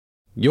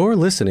You're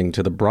listening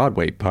to the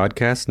Broadway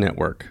Podcast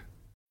Network.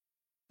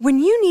 When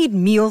you need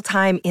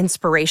mealtime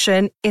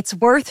inspiration, it's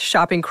worth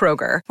shopping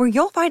Kroger, where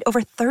you'll find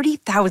over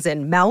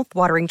 30,000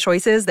 mouth-watering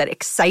choices that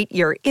excite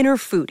your inner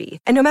foodie.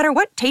 And no matter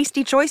what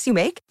tasty choice you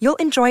make, you'll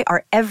enjoy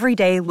our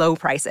everyday low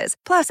prices,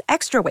 plus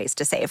extra ways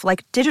to save,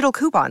 like digital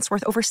coupons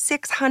worth over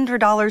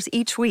 $600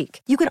 each week.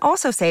 You can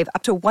also save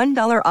up to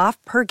 $1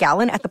 off per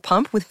gallon at the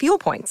pump with fuel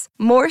points.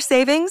 More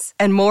savings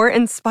and more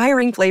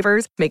inspiring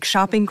flavors make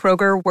shopping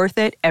Kroger worth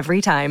it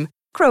every time.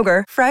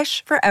 Kroger,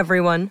 fresh for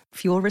everyone.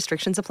 Fuel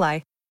restrictions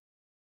apply.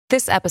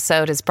 This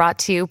episode is brought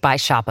to you by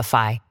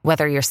Shopify.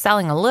 Whether you're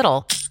selling a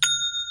little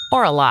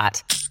or a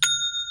lot,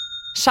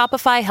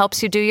 Shopify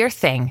helps you do your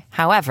thing,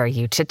 however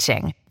you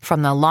cha-ching.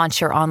 From the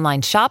launch your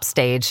online shop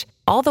stage,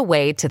 all the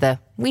way to the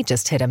we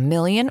just hit 1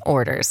 million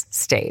orders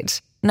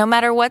stage. No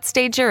matter what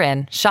stage you're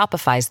in,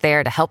 Shopify's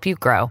there to help you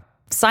grow.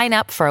 Sign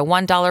up for a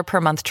 $1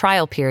 per month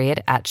trial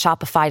period at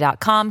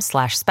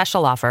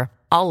shopify.com/special offer,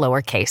 all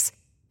lowercase.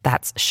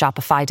 That's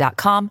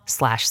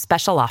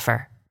shopify.com/special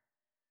offer.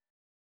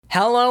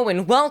 Hello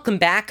and welcome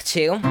back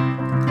to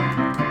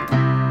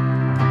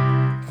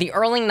the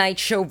Early Night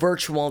Show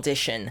Virtual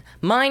Edition.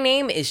 My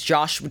name is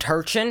Joshua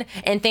Turchin,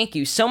 and thank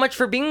you so much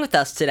for being with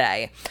us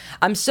today.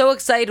 I'm so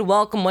excited to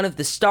welcome one of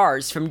the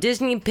stars from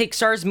Disney and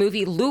Pixar's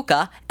movie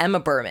Luca, Emma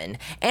Berman,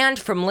 and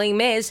from Les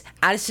Mis,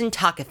 Addison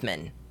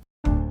Takefman.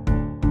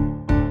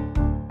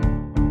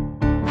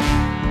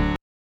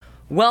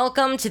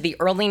 Welcome to the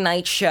Early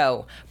Night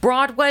Show.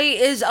 Broadway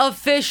is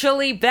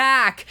officially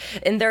back,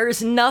 and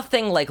there's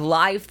nothing like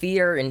live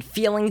theater and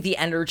feeling the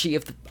energy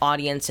of the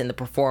audience and the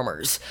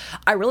performers.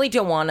 I really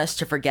don't want us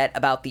to forget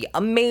about the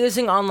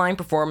amazing online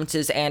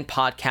performances and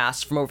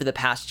podcasts from over the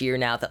past year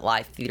now that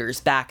live theater is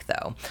back,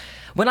 though.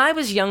 When I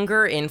was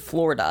younger in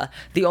Florida,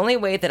 the only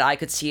way that I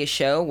could see a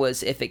show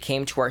was if it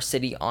came to our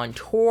city on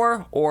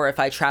tour or if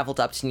I traveled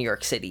up to New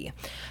York City.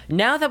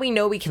 Now that we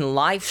know we can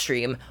live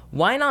stream,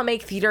 why not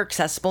make theater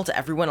accessible to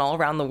everyone all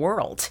around the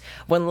world?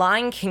 When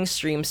Lion King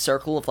streamed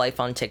Circle of Life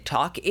on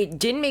TikTok, it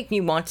didn't make me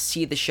want to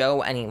see the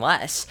show any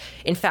less.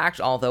 In fact,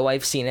 although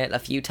I've seen it a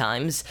few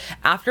times,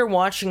 after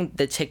watching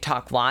the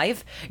TikTok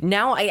live,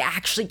 now I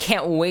actually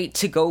can't wait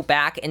to go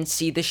back and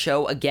see the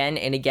show again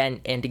and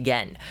again and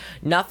again.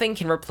 Nothing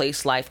can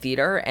replace live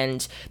theater,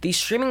 and these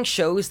streaming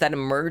shows that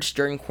emerged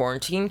during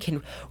quarantine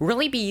can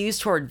really be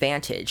used to our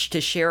advantage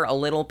to share a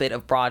little bit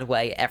of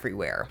Broadway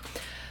everywhere.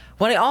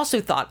 What I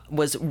also thought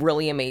was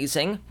really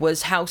amazing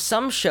was how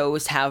some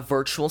shows have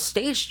virtual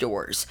stage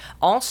doors.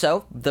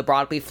 Also, the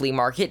Broadway Flea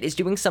Market is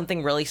doing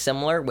something really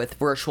similar with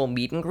virtual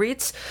meet and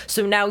greets,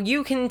 so now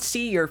you can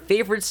see your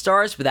favorite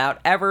stars without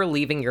ever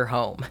leaving your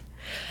home.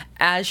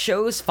 As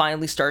shows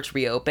finally start to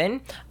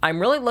reopen, I'm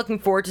really looking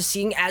forward to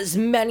seeing as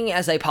many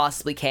as I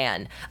possibly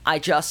can. I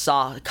just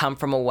saw Come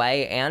From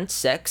Away and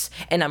Six,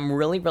 and I'm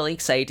really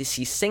excited to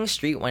see Sing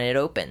Street when it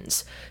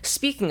opens.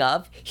 Speaking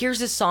of,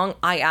 here's a song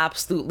I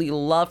absolutely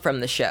love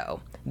from the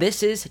show.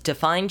 This is To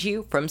Find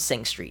You from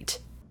Sing Street.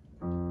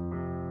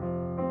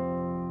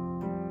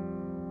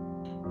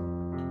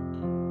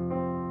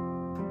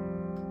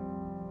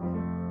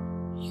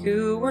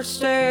 You were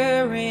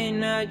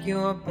staring at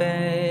your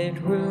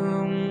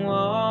bedroom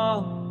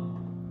wall,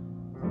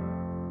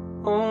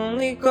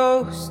 only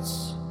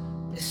ghosts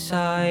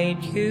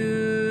beside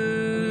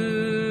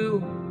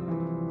you.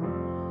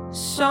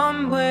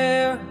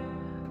 Somewhere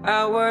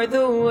out where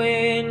the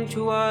wind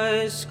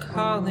was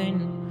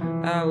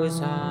calling, I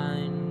was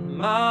on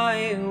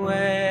my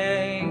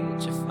way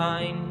to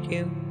find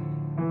you.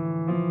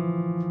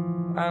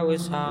 I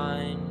was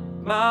on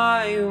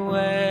my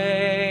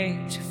way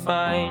to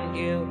find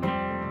you.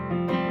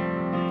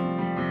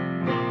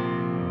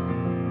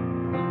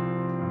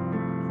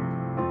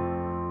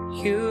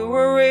 You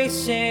were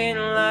racing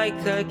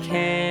like a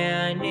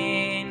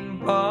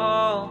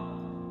cannonball,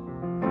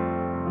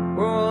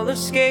 roller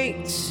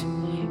skates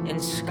in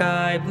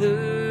sky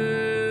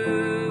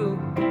blue,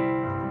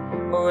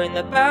 or in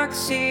the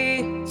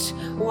backseat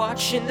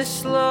watching the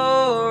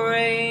slow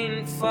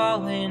rain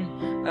falling.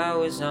 I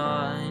was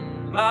on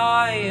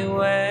my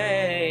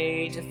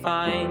way to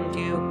find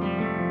you.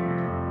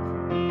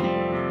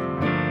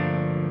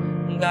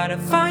 Gotta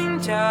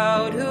find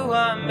out who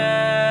I'm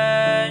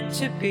meant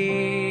to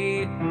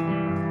be.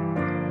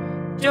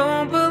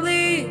 Don't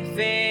believe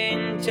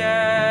in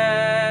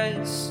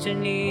destiny,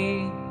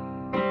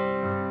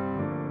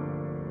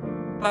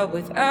 but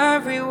with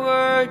every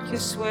word you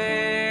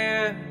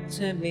swear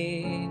to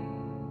me,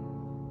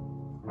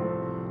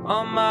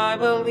 all my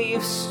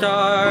beliefs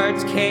start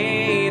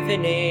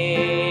caving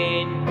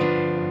in,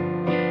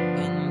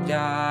 and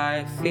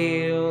I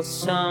feel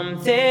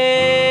something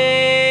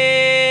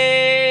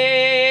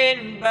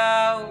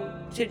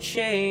about to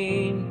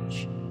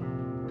change.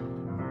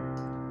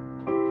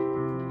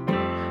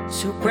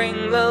 So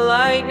bring the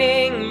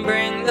lightning,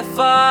 bring the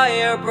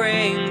fire,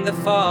 bring the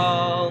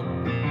fall.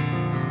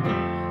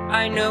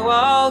 I know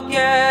I'll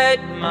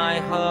get my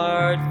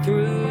heart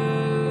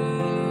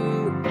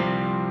through.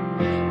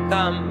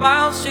 Got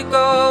miles to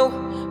go,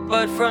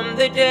 But from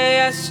the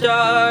day I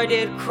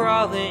started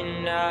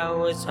crawling, I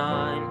was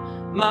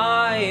on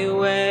my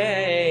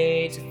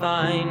way to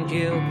find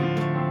you.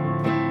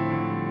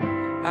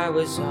 I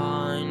was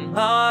on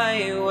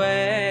my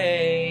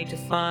way to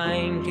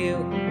find you.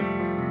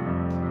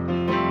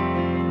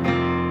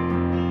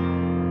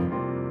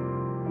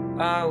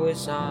 I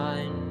was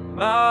on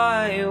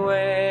my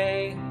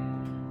way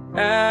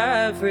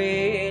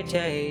every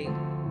day.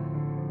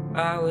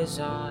 I was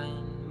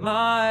on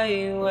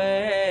my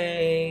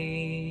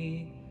way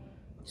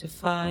to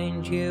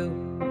find you.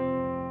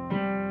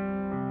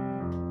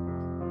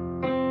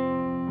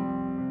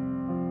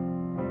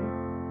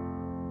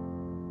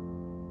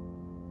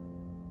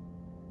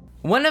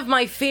 One of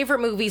my favorite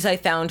movies I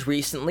found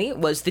recently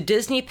was the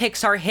Disney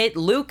Pixar hit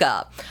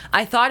Luca.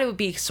 I thought it would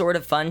be sort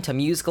of fun to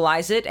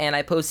musicalize it, and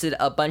I posted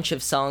a bunch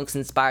of songs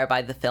inspired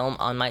by the film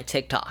on my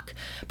TikTok.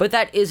 But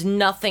that is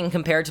nothing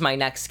compared to my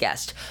next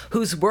guest,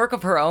 whose work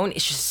of her own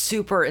is just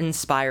super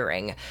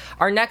inspiring.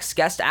 Our next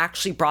guest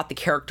actually brought the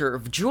character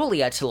of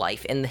Julia to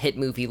life in the hit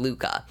movie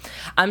Luca.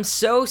 I'm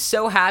so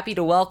happy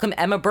to welcome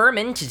Emma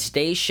Berman to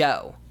today's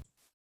show.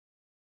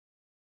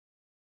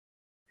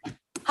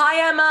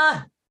 Hi,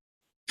 Emma!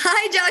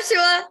 Hi,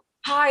 Joshua.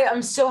 Hi,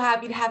 I'm so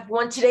happy to have you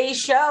on today's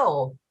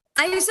show.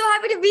 I'm so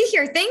happy to be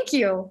here. Thank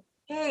you.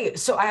 Hey,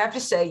 so I have to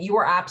say, you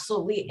were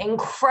absolutely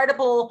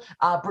incredible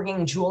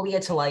bringing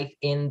Julia to life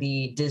in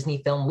the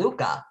Disney film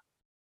Luca.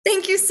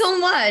 Thank you so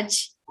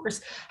much. Of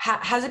course.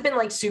 Has it been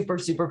like super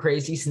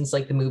crazy since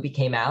like the movie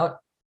came out?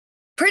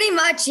 Pretty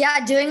much,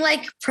 yeah. Doing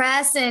like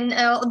press and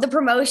the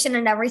promotion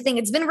and everything.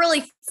 It's been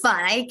really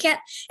fun.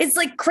 It's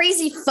like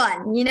crazy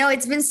fun. You know,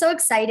 it's been so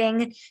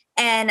exciting.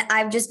 And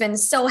I've just been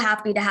so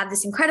happy to have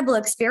this incredible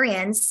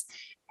experience.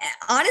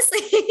 Honestly,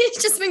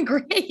 it's just been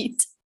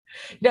great.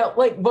 Now,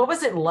 like, what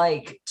was it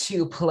like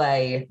to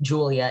play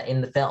Julia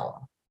in the film?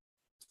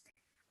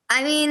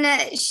 I mean,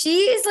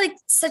 she's like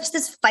such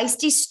this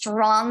feisty,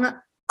 strong,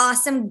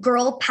 awesome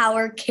girl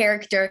power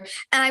character.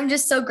 And I'm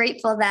just so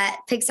grateful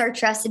that Pixar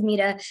trusted me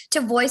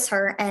to voice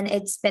her. And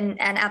it's been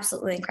an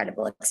absolutely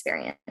incredible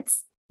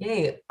experience.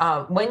 Yay.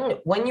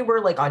 When you were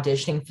like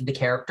auditioning for the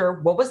character,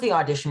 what was the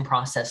audition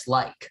process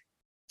like?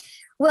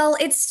 Well,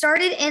 it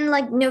started in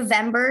like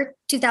November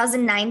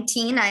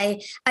 2019. I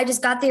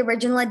just got the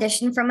original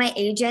audition from my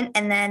agent,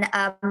 and then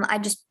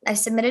I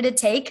submitted a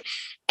take,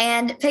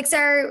 and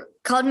Pixar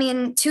called me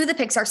into the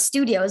Pixar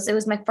studios. It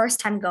was my first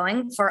time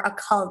going for a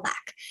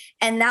callback.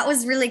 And that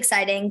was really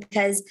exciting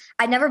because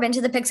I'd never been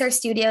to the Pixar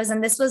studios,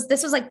 and this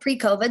was like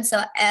pre-COVID.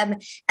 So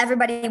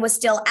everybody was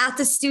still at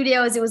the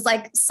studios. It was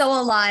like so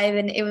alive,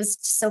 and it was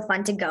so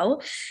fun to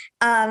go.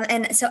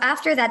 And so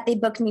after that, they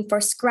booked me for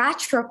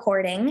scratch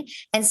recording.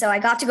 And so I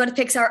got to go to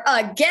Pixar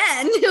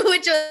again,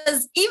 which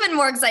was even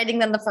more exciting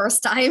than the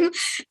first time.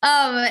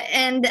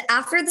 And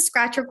after the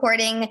scratch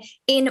recording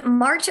in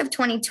March of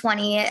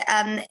 2020,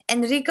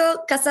 Enrico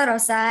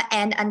Casarosa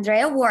and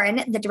Andrea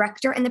Warren, the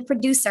director and the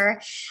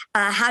producer,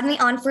 had me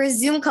on for a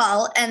Zoom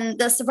call, and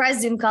the surprise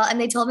Zoom call. And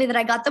they told me that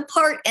I got the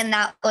part. And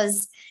that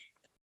was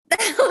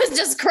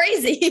just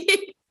crazy.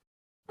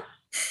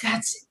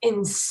 That's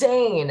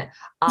insane.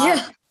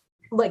 Yeah.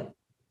 Like,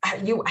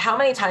 how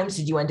many times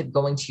did you end up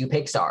going to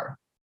Pixar?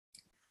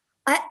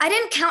 I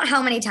didn't count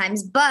how many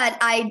times, but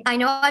I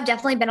know I've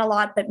definitely been a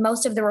lot, but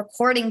most of the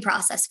recording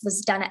process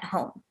was done at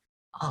home.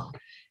 Oh,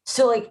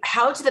 so like,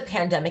 how did the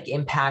pandemic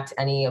impact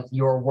any of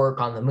your work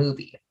on the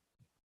movie?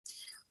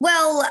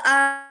 Well,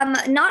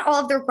 not all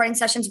of the recording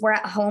sessions were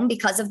at home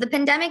because of the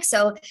pandemic.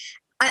 So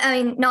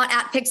I mean, not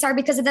at Pixar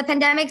because of the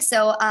pandemic.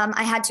 So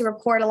I had to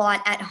record a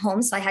lot at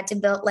home. So I had to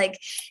build like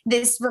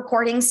this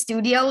recording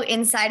studio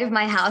inside of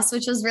my house,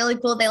 which was really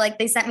cool.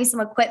 They sent me some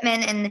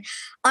equipment, and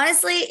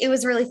honestly, it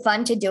was really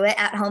fun to do it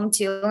at home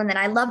too. And then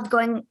I loved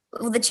going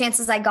the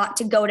chances I got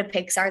to go to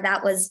Pixar.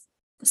 That was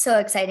so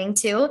exciting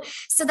too.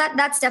 So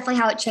that's definitely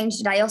how it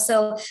changed it. I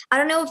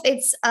don't know if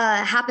it's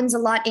happens a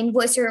lot in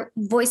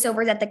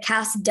voiceover that the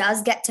cast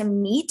does get to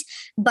meet,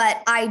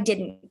 but I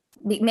didn't.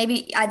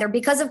 Maybe either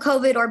because of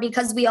COVID or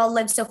because we all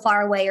live so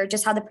far away, or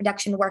just how the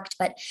production worked.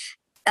 But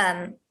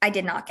I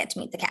did not get to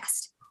meet the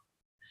cast.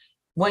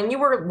 When you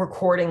were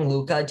recording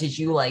Luca,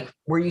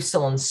 were you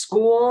still in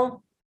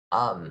school?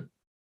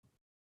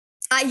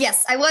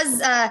 Yes, I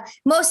was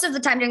most of the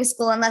time during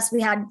school, unless we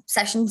had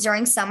sessions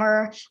during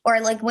summer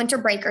or like winter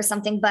break or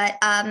something. But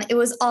it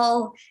was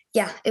all,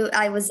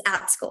 I was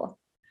at school.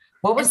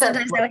 What was that?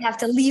 Sometimes I would have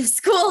to leave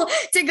school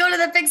to go to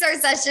the Pixar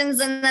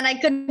sessions, and then I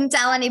couldn't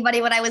tell anybody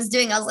what I was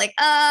doing. I was like,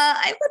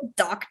 I have a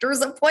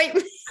doctor's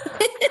appointment.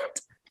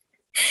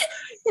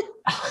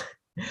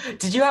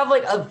 Did you have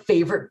like a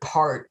favorite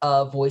part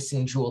of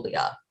voicing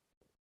Julia?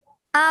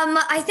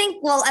 I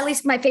think, well, at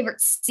least my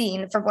favorite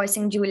scene for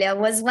voicing Julia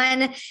was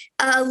when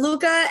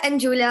Luca and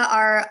Julia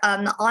are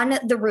on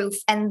the roof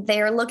and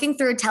they're looking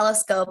through a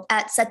telescope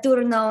at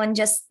Saturno and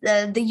just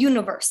the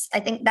universe.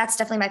 I think that's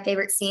definitely my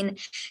favorite scene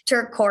to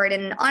record.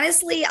 And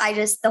honestly,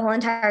 the whole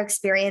entire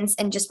experience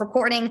and just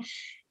recording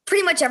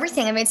pretty much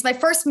everything. I mean, it's my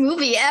first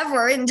movie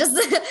ever, and just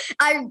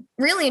I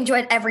really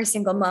enjoyed every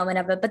single moment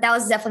of it. But that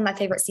was definitely my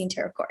favorite scene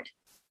to record.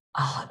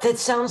 Oh, that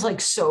sounds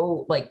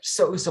so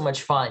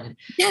much fun.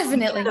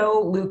 Definitely. Even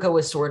though Luca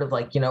was sort of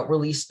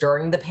released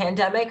during the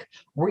pandemic,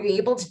 were you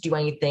able to do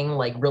anything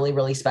like really,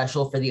 really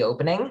special for the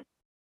opening?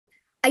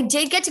 I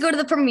did get to go to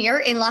the premiere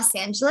in Los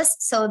Angeles,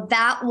 so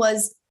that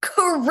was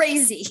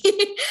crazy.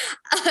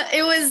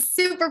 It was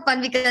super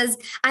fun because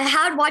I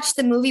had watched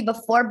the movie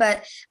before,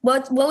 but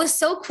what was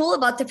so cool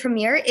about the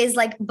premiere is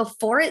like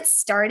before it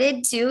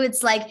started too,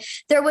 it's like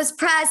there was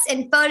press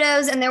and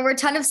photos and there were a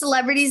ton of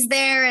celebrities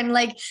there, and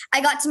like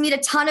I got to meet a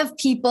ton of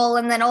people,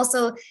 and then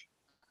also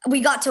we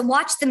got to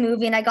watch the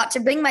movie and I got to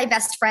bring my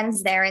best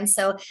friends there. And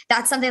so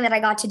that's something that I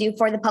got to do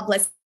for the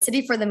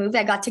publicity for the movie.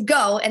 I got to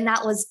go, and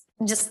that was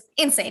just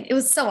insane. It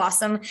was so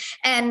awesome.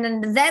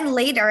 And then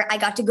later I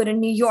got to go to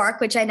New York,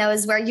 which I know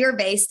is where you're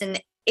based.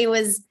 And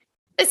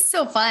it's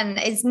so fun.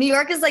 New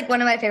York is like one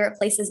of my favorite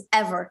places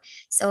ever.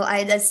 So I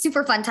had a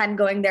super fun time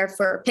going there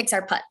for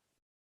Pixar Putt.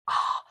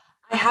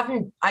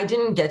 I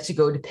didn't get to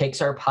go to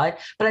Pixar Putt,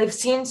 but I've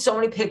seen so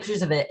many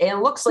pictures of it and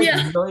it looks like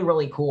really,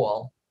 really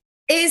cool.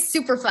 It is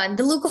super fun.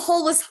 The Luca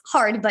hole was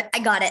hard, but I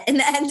got it in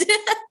the end.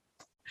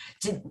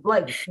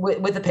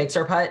 With the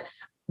Pixar Putt,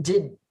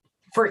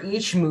 for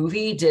each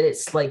movie, did it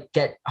like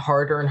get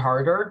harder and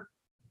harder?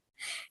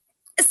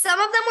 Some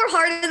of them were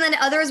harder, and then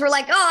others were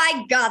like, oh,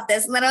 I got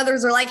this. And then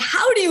others were like,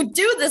 how do you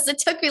do this? It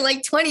took me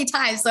like 20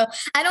 times. So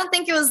I don't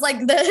think it was like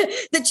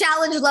the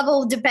challenge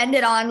level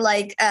depended on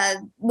like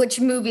which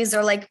movies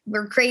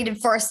were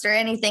created first or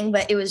anything.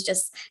 But it was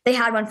just, they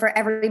had one for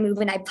every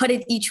movie and I put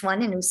it each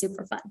one and it was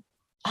super fun.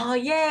 Oh,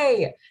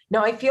 yay.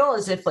 No, I feel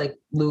as if like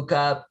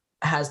Luca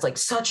has like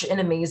such an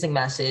amazing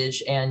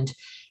message and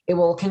it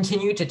will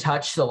continue to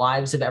touch the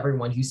lives of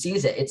everyone who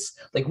sees it. It's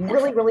like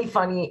really, really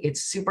funny.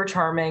 It's super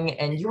charming,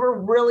 and you were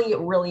really,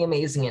 really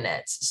amazing in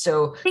it.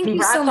 So thank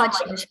you so much.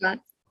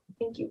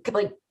 Thank you.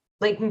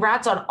 Like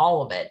congrats on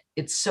all of it.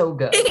 It's so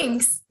good.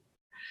 Thanks.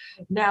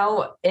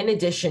 Now, in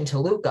addition to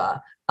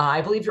Luca,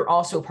 I believe you're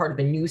also part of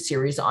a new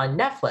series on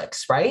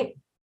Netflix, right?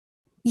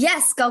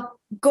 Yes. Go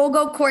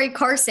Corey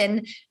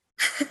Carson.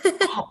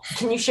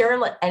 Can you share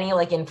any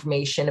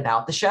information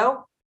about the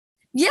show?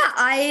 Yeah,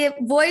 I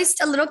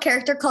voiced a little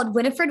character called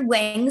Winifred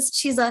Wings.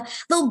 She's a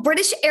little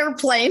British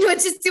airplane,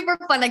 which is super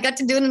fun. I got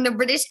to do it in a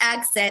British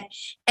accent.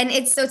 And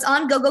it's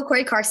on Go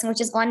Corey Carson,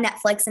 which is on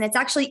Netflix. And it's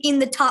actually in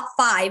the top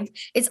 5.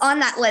 It's on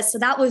that list. So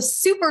that was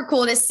super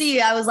cool to see.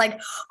 I was like,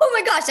 oh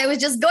my gosh, I was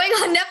just going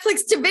on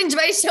Netflix to binge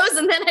my shows.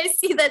 And then I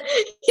see that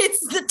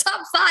it's the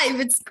top 5.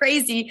 It's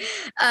crazy.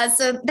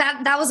 So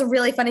that was a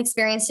really fun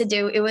experience to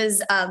do. It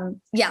was,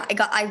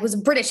 I was a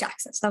British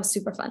accent. So that was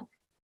super fun.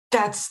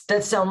 That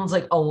sounds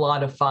like a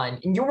lot of fun.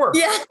 And you were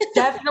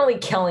definitely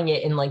killing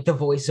it in like the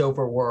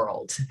voiceover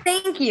world.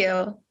 Thank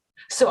you.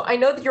 So I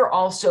know that you're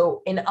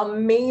also an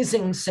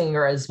amazing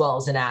singer as well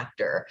as an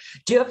actor.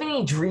 Do you have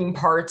any dream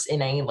parts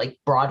in any like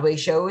Broadway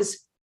shows?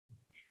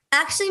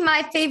 Actually,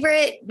 my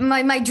favorite,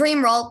 my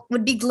dream role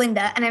would be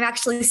Glinda. And I'm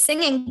actually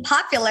singing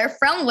Popular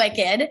from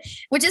Wicked,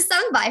 which is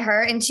sung by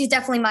her. And she's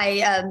definitely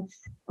my,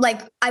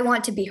 I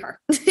want to be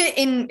her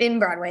in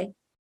Broadway.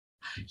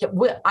 Yeah,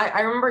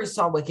 I remember I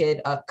saw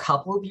Wicked a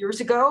couple of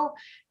years ago,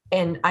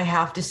 and I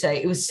have to say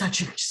it was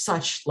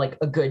such like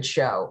a good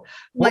show. Oh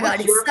my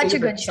God, it's such a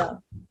good show.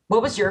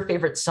 What was your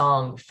favorite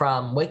song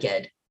from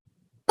Wicked?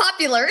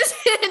 Popular,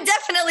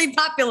 definitely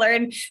Popular.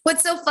 And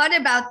what's so fun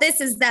about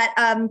this is that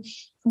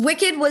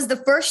Wicked was the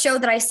first show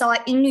that I saw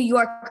in New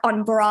York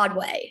on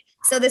Broadway.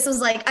 So this was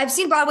like, I've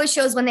seen Broadway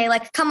shows when they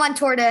like come on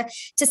tour to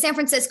San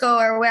Francisco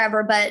or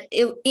wherever, but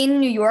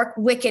in New York,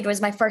 Wicked was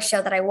my first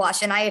show that I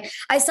watched. And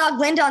I saw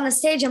Glinda on the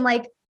stage. I'm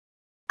like,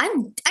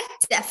 I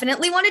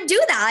definitely want to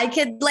do that.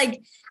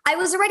 I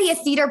was already a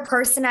theater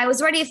person. I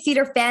was already a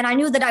theater fan. I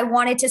knew that I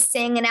wanted to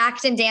sing and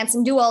act and dance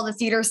and do all the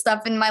theater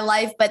stuff in my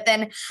life. But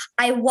then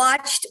I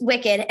watched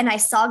Wicked and I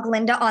saw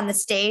Glinda on the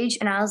stage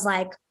and I was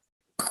like,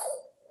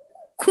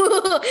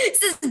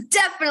 this is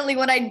definitely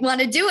what I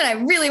want to do. And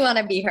I really want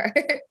to be her.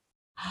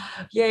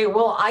 Yay.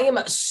 Well, I am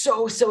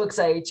so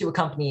excited to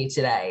accompany you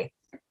today.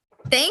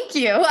 Thank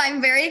you.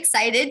 I'm very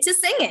excited to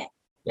sing it.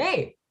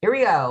 Yay. Here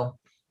we go.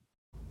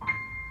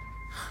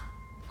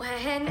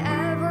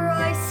 Whenever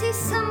I see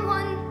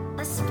someone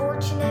less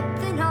fortunate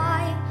than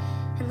I,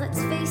 and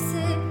let's face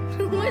it,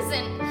 who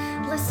isn't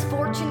less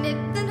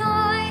fortunate than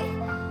I,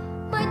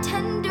 my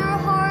tender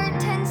heart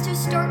tends to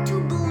start to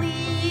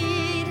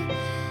bleed.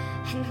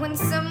 And when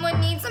someone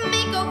needs a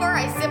makeover,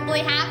 I simply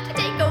have to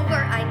take over.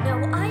 I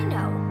know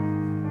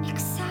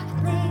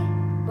exactly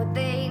what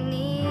they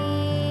need.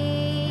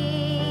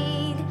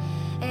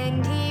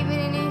 And even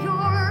in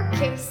your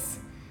case,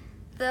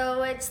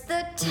 though it's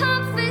the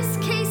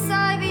toughest case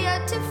I've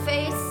yet to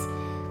face,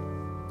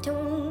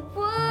 don't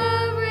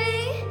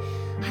worry,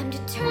 I'm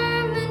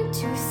determined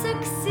to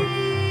succeed.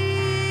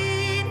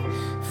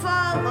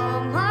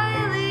 Follow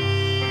my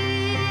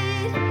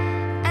lead,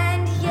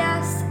 and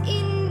yes,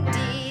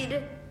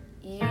 indeed,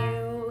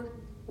 you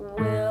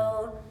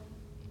will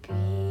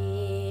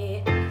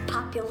be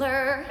popular.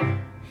 popular.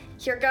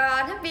 You're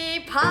gonna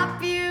be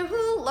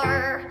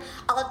popular.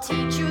 I'll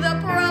teach you the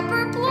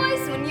proper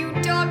ploys when you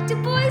talk to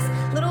boys,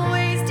 little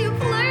ways to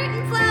flirt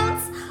and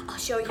flounce. I'll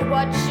show you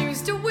what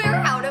shoes to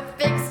wear, how to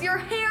fix your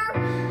hair,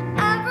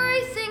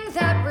 everything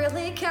that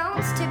really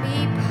counts to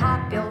be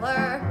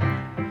popular.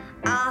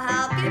 I'll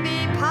help you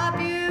be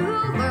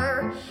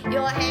popular.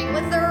 You'll hang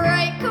with the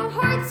right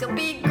cohorts, you'll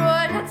be good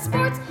at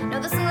sports,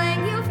 know the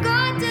slang you've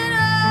got to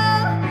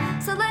know.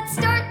 So let's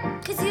start,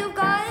 'cause you've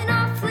got an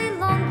awfully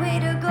long way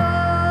to go.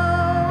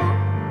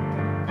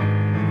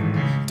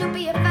 Don't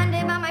be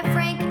offended by my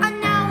frank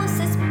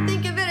analysis.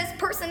 Think of it as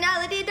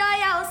personality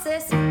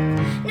dialysis.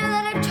 Know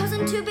that I've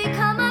chosen to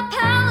become a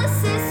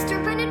palincist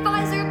or an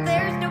advisor.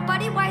 There's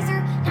nobody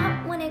wiser,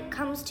 not when it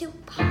comes to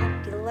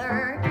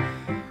popular.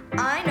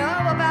 I know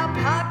about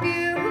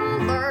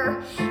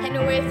popular, and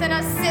with an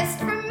assist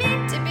from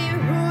me to be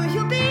who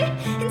you'll be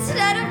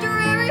instead of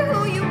dreary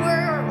who you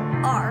were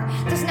or are.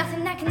 There's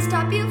nothing that can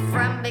stop you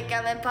from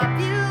becoming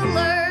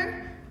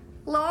popular.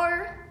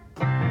 Lore.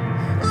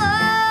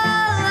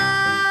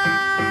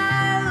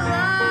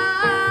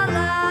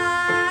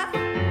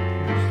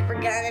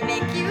 We're gonna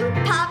make you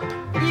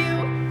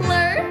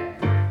popular.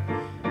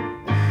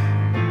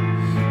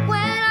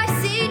 When I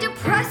see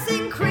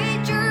depressing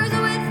creatures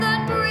with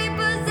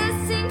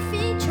unprepossessing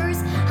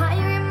features,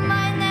 I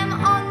remind them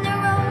on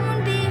their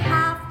own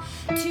behalf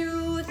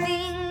to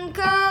think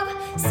of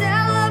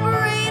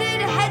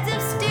celebrated heads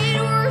of state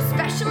or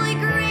especially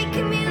great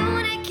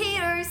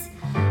communicators.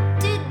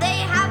 Did they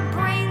have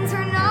brains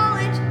or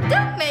knowledge?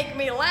 Don't make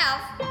me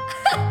laugh.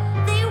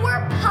 They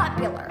were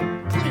popular,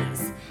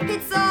 please.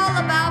 It's all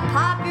about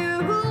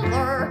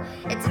popular.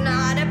 It's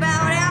not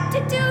about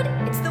aptitude,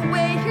 it's the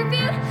way you're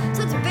viewed.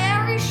 So it's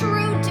very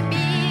shrewd to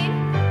be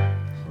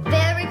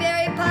very,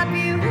 very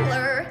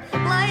popular,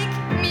 like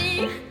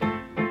me.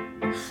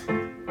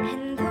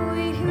 And though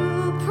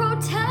you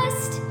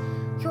protest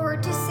your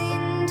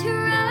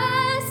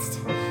disinterest,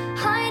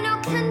 I know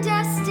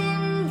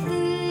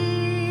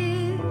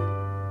clandestinely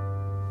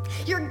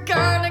you're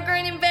gonna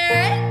grin and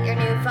bear it, your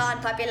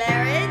newfound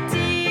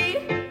popularity.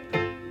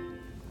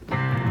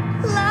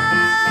 La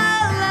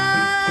la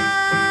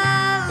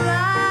la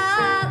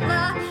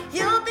la,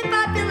 you'll be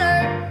popular,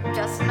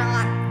 just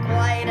not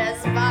quite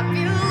as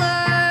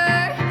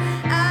popular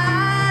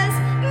as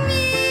me.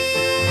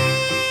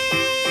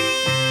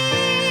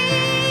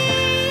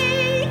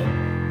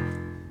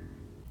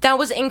 That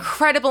was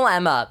incredible,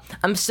 Emma.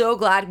 I'm so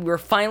glad we were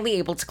finally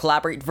able to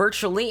collaborate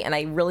virtually, and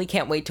I really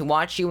can't wait to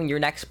watch you in your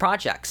next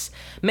projects.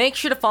 Make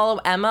sure to follow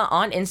Emma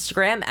on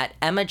Instagram at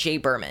Emma J.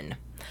 Berman.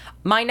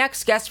 My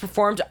next guest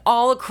performed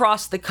all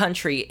across the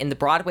country in the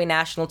Broadway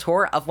National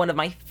Tour of one of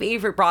my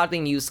favorite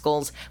Broadway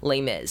musicals, Les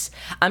Mis.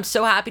 I'm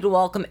so happy to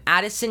welcome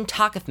Addison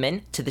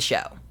Takefman to the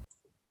show.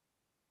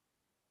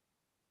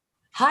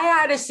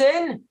 Hi,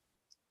 Addison.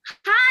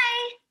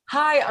 Hi.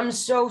 Hi, I'm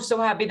so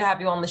happy to have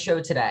you on the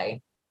show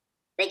today.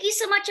 Thank you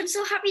so much. I'm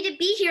so happy to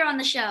be here on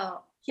the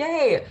show.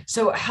 Yay.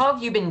 So how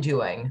have you been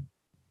doing?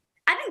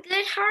 I've been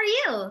good. How are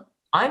you?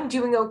 I'm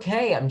doing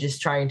okay. I'm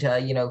just trying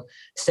to,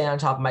 stay on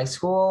top of my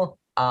school,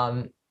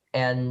 and,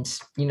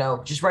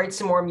 just write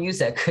some more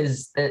music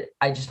because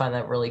I just find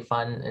that really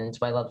fun and it's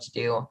what I love to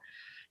do.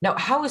 Now,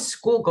 how is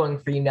school going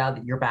for you now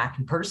that you're back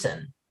in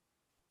person?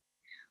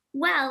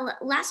 Well,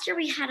 last year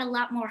we had a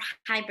lot more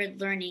hybrid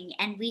learning,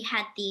 and we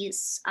had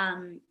these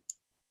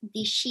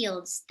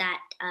shields that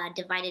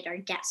divided our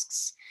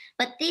desks.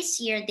 But this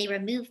year they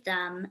removed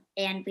them,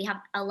 and we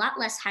have a lot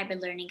less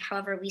hybrid learning.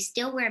 However, we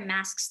still wear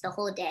masks the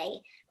whole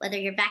day, whether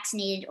you're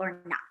vaccinated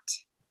or not.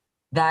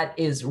 That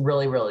is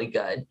really, really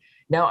good.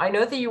 Now, I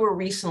know that you were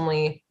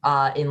recently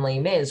in Les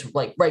Mis,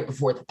 like right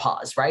before the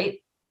pause,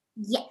 right?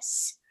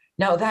 Yes.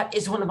 Now, that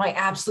is one of my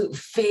absolute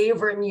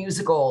favorite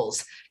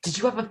musicals. Did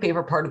you have a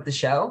favorite part of the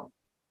show?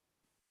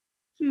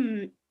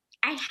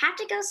 I'd have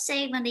to go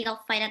say when they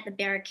all fight at the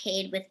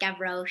barricade with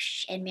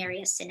Gavroche and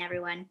Marius and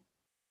everyone.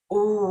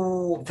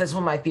 Oh, that's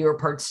one of my favorite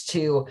parts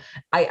too.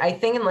 I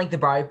think in like the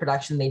Broadway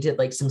production, they did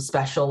like some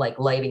special like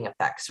lighting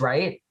effects,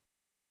 right?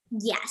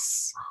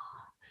 Yes.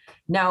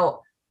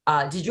 Now,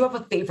 did you have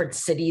a favorite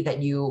city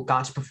that you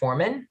got to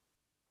perform in?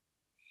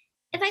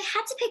 If I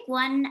had to pick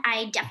one,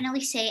 I'd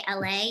definitely say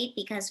LA,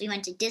 because we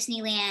went to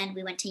Disneyland,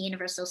 we went to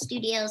Universal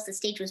Studios, the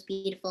stage was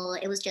beautiful,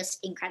 it was just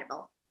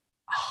incredible.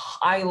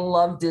 I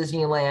love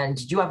Disneyland.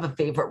 Did you have a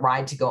favorite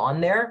ride to go on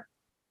there?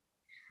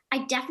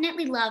 I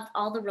definitely loved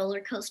all the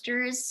roller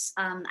coasters.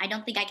 I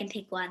don't think I can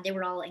pick one. They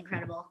were all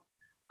incredible.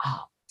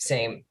 Oh,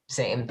 same.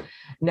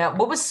 Now,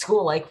 what was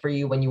school like for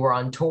you when you were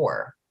on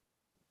tour?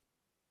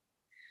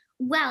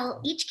 Well,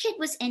 each kid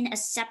was in a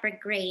separate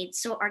grade,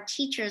 so our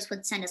teachers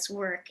would send us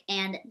work,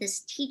 and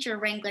this teacher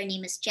wrangler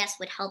named Miss Jess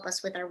would help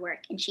us with our work,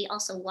 and she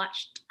also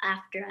watched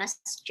after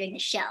us during the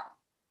show.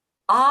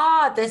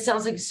 Ah, that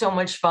sounds like so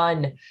much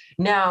fun.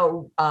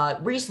 Now,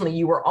 recently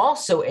you were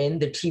also in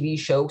the TV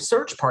show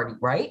Search Party,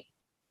 right?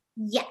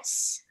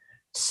 Yes.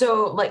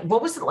 So, like,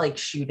 what was it like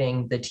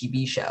shooting the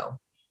TV show?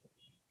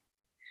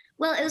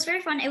 Well, it was very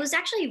fun. It was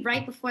actually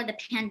right before the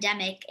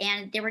pandemic,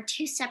 and there were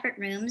 2 separate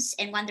rooms.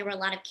 In one, there were a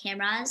lot of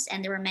cameras,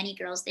 and there were many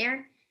girls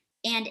there.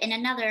 And in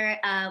another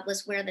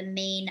was where the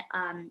main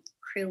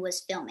crew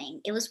was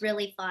filming. It was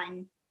really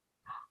fun.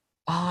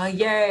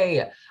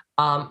 Yay.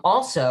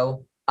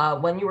 Also,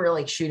 when you were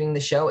like shooting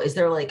the show, is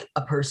there like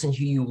a person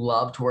who you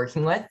loved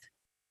working with?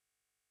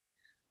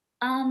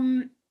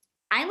 I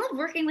loved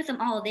working with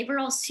them all. They were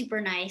all super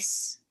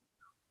nice.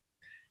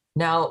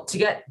 Now, to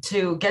get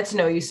to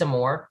know you some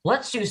more,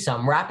 let's do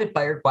some rapid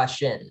fire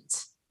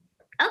questions.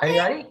 Okay. Are you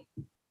ready?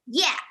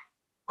 Yeah.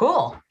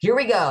 Cool. Here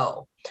we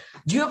go.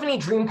 Do you have any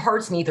dream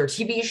parts in either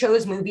TV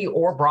shows, movie,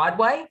 or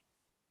Broadway?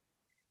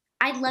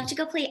 I'd love to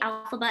go play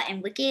Alphaba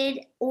and Wicked,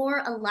 or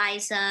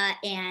Eliza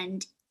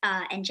and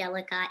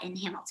Angelica in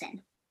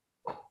Hamilton.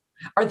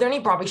 Are there any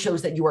Broadway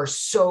shows that you are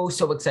so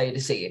excited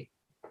to see?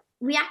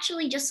 We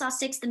actually just saw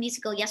Six the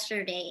Musical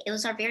yesterday. It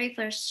was our very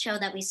first show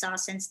that we saw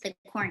since the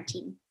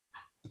quarantine.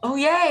 Oh,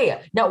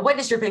 yay. Now, what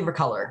is your favorite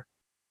color?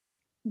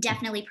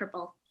 Definitely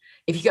purple.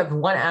 If you could have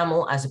one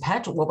animal as a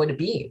pet, what would it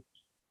be?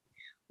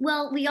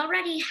 Well, we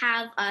already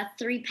have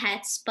 3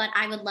 pets, but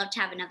I would love to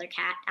have another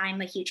cat.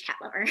 I'm a huge cat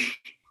lover.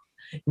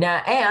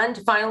 Now, and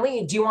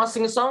finally, do you want to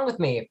sing a song with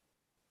me?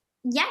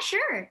 Yeah,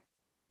 sure.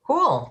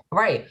 Cool. All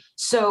right.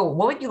 So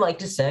what would you like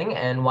to sing,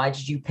 and why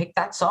did you pick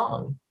that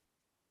song?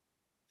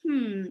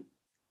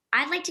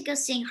 I'd like to go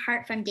sing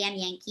Heart from Damn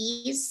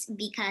Yankees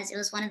because it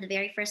was one of the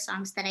very first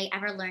songs that I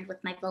ever learned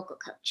with my vocal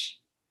coach.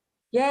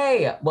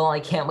 Yay. Well, I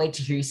can't wait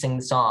to hear you sing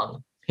the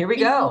song. Here we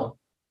go.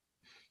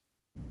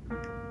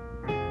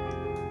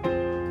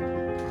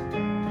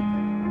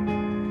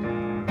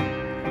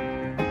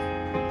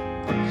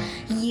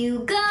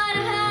 You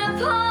gotta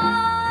have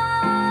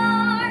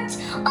heart.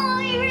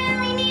 All you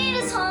really need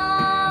is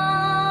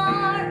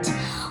heart.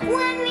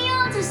 When the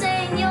odds are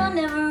saying you'll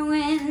never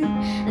win,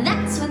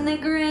 that's when the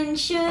grin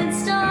should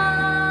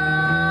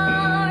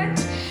start.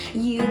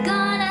 You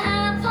gotta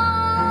have hope.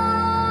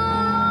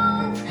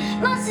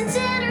 Mustn't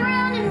sit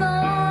around and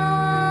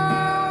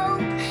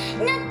mope.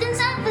 Nothing's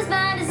half as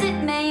bad as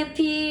it may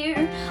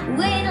appear.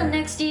 Wait till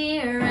next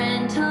year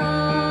and hope.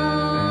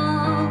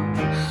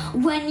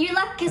 When your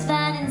luck is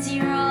bad and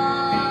 0,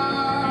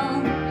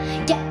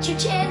 get your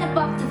chin up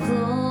off the floor.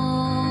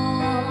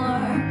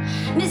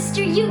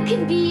 Mister, you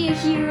can be a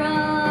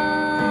hero.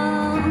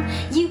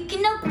 You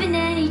can open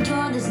any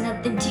door, there's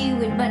nothing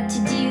to it but to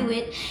do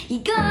it. You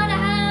gotta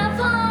have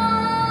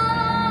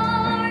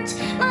heart.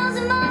 Miles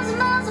and miles and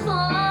miles of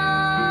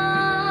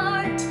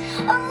heart.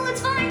 Oh,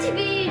 it's fine to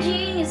be a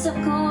genius, of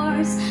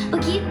course,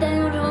 but keep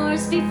that old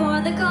horse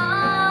before the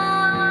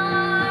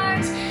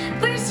cart.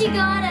 First you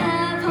gotta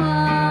have heart.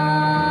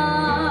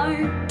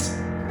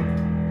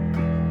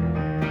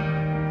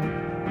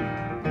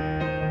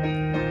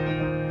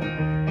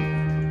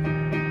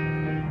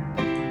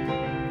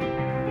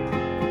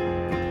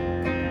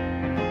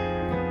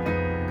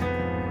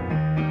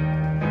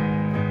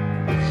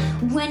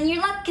 When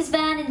your luck is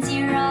bad and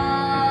 0,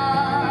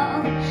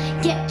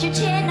 get your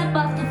chin up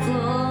off the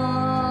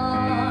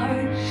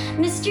floor.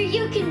 Mister,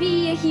 you can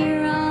be a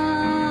hero.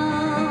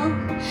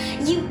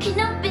 You can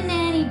open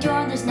any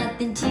door, there's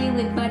nothing to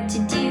it but to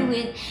do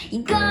it.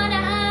 You gotta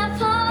have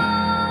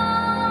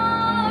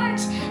heart.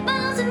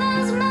 Miles and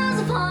miles and miles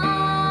of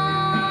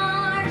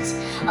heart.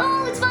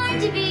 Oh, it's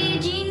fine to be a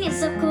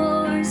genius, of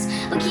course,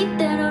 but keep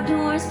that old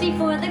horse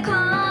before the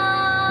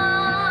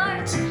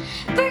cart.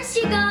 First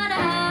you gotta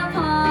have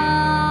heart.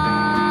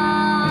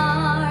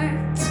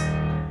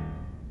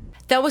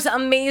 That was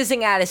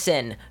amazing,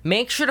 Addison.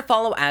 Make sure to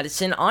follow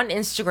Addison on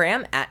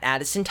Instagram at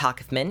Addison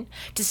Takefman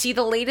to see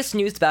the latest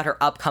news about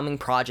her upcoming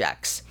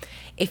projects.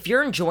 If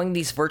you're enjoying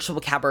these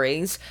virtual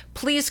cabarets,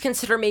 please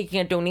consider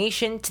making a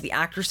donation to the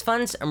Actors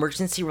Fund's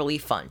Emergency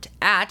Relief Fund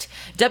at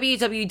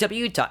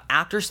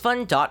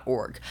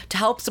www.actorsfund.org to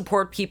help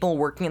support people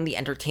working in the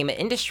entertainment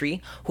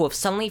industry who have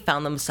suddenly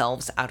found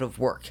themselves out of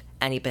work.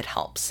 Any bit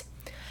helps.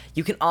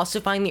 You can also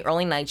find The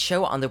Early Night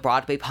Show on the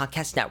Broadway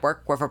Podcast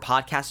Network, wherever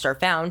podcasts are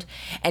found,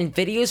 and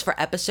videos for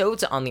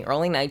episodes on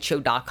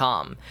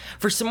theearlynightshow.com.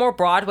 For some more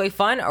Broadway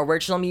fun,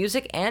 original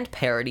music, and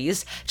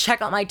parodies,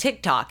 check out my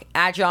TikTok,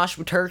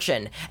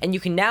 @JoshWaTurchin, and you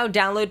can now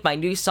download my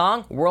new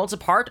song, Worlds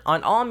Apart,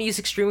 on all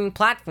music streaming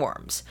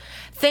platforms.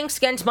 Thanks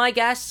again to my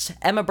guests,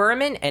 Emma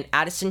Berman and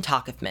Addison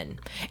Takefman.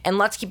 And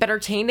let's keep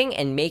entertaining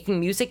and making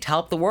music to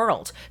help the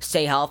world.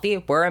 Stay healthy,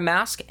 wear a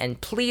mask,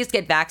 and please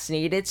get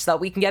vaccinated so that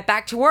we can get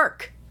back to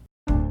work.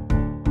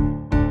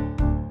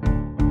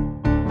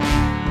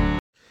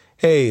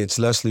 Hey, it's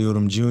Leslie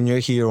Odom Jr.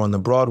 here on the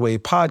Broadway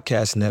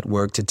Podcast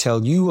Network to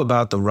tell you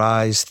about the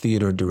Rise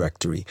Theater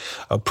Directory,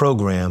 a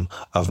program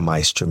of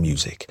Maestro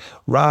Music.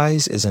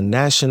 Rise is a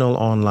national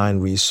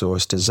online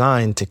resource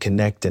designed to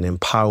connect and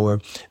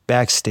empower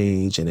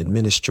backstage and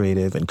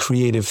administrative and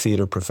creative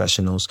theater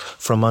professionals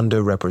from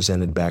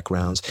underrepresented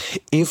backgrounds.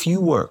 If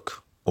you work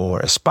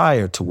or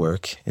aspire to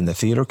work in the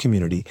theater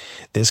community,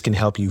 this can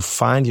help you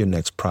find your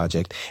next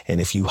project. And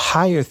if you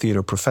hire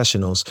theater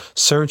professionals,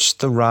 search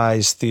the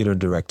Rise Theater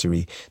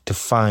Directory to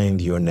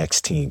find your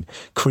next team.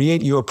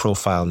 Create your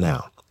profile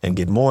now And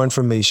get more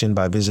information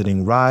by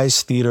visiting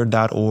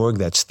risetheater.org.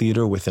 That's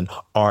theater with an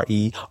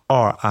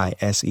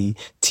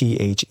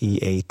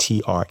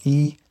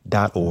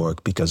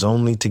RERISETHEATRE.org, because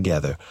only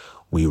together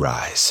we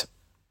rise.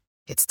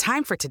 It's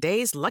time for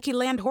today's Lucky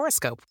Land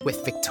horoscope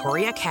with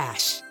Victoria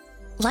Cash.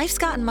 Life's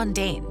gotten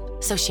mundane,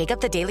 so shake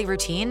up the daily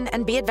routine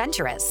and be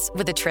adventurous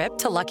with a trip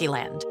to Lucky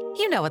Land.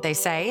 You know what they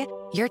say,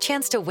 your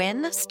chance to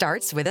win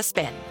starts with a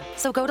spin.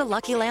 So go to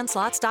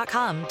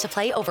LuckyLandSlots.com to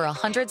play over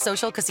 100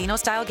 social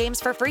casino-style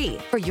games for free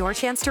for your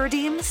chance to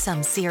redeem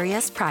some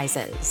serious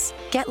prizes.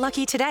 Get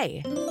lucky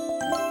today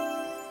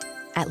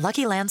at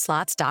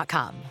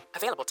LuckyLandSlots.com.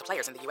 Available to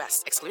players in the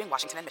U.S., excluding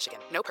Washington and Michigan.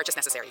 No purchase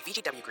necessary.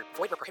 VGW Group.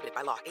 Void where prohibited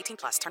by law.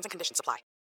 18+. Terms and conditions apply.